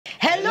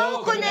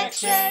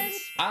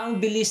Connections!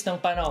 Ang bilis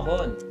ng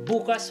panahon.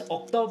 Bukas,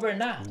 October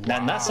na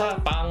nasa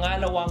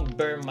pangalawang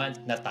bear month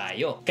na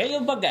tayo.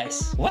 Kayo ba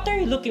guys? What are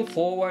you looking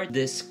forward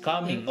this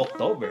coming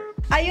October?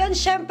 Ayun,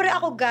 syempre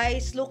ako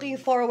guys, looking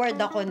forward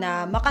ako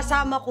na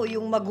makasama ko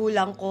yung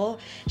magulang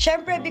ko.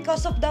 Syempre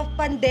because of the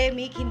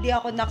pandemic, hindi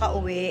ako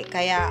nakauwi.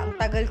 Kaya ang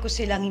tagal ko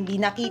silang hindi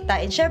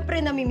nakita. And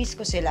syempre namimiss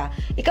ko sila.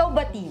 Ikaw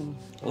ba, team?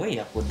 Uy,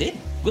 ako din.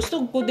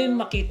 Gusto ko din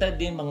makita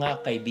din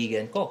mga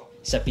kaibigan ko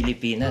sa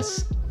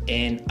Pilipinas.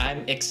 And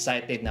I'm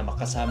excited na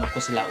makasama ko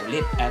sila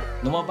ulit at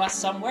lumabas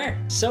somewhere.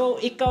 So,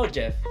 ikaw,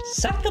 Jeff,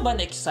 saan ka ba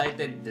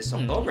na-excited this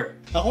October?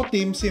 Ako,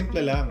 team,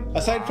 simple lang.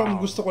 Aside from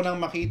gusto ko lang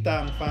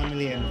makita ang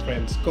family and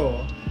friends ko,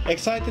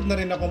 excited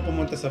na rin akong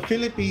pumunta sa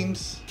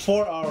Philippines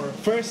for our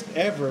first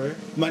ever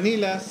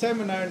Manila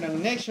seminar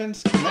ng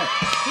Nations Connect.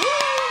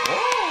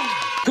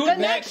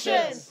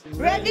 Connections!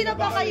 Ready na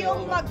ba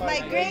kayong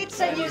mag-migrate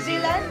sa New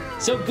Zealand?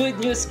 So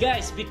good news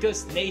guys,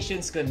 because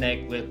Nations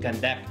Connect will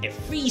conduct a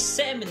free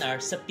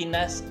seminar sa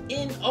Pinas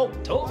in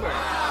October.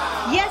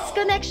 Yes,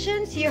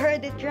 Connections, you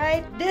heard it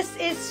right. This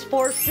is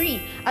for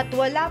free at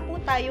wala po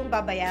tayong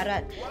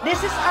babayaran. This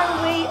is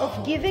our way of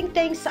giving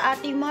thanks sa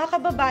ating mga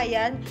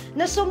kababayan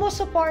na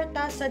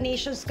sumusuporta sa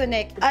Nations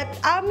Connect at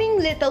aming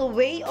little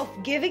way of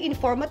giving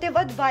informative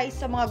advice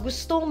sa mga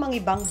gustong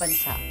mangibang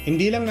bansa.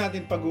 Hindi lang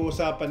natin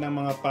pag-uusapan ng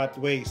mga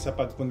pathways sa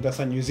pagpunta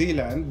sa New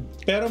Zealand,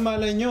 pero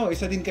malay nyo,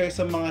 isa din kayo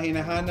sa mga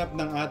hinahanap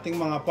ng ating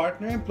mga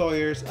partner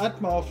employers at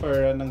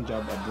ma-offer ng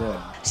job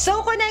abroad.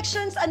 So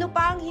Connections, ano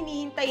pa ang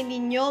hinihintay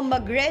ninyo?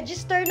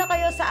 Mag-register na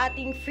kayo sa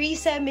ating free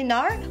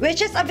seminar,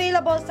 which is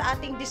available sa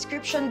ating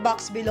description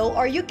box below,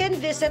 or you can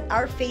visit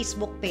our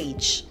Facebook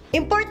page.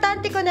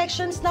 Importante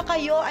Connections na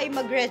kayo ay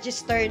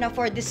mag-register na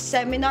for this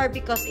seminar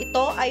because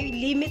ito ay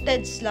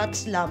limited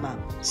slots lamang.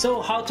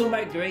 So how to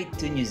migrate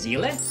to New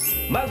Zealand?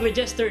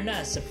 Mag-register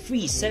na sa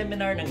free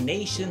seminar ng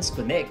Nations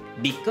Connect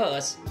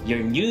because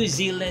your New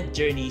Zealand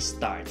journey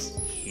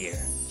starts here.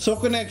 So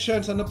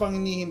Connections, ano pang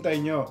hinihintay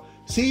nyo?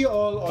 See you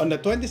all on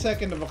the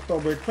 22nd of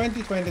October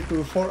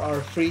 2022 for our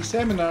free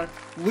seminar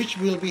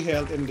which will be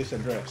held in this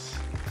address.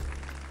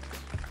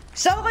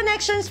 So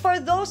Connections, for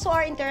those who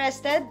are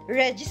interested,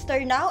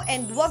 register now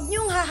and huwag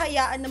niyong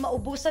hahayaan na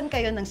maubusan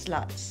kayo ng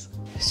slots.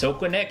 So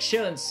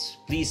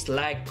Connections, please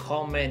like,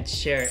 comment,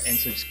 share, and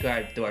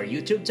subscribe to our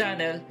YouTube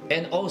channel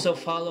and also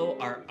follow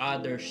our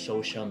other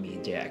social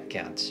media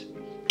accounts.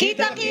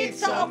 Kita-kits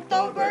sa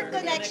October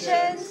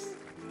Connections!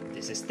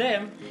 This is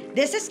Tim.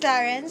 This is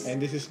Clarence. And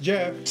this is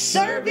Jeff.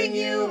 Serving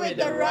you with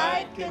the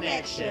right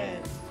connection.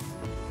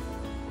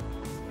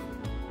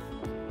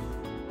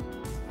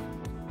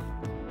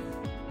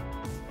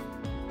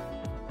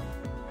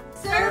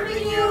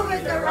 Serving you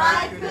with the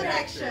right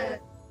connection.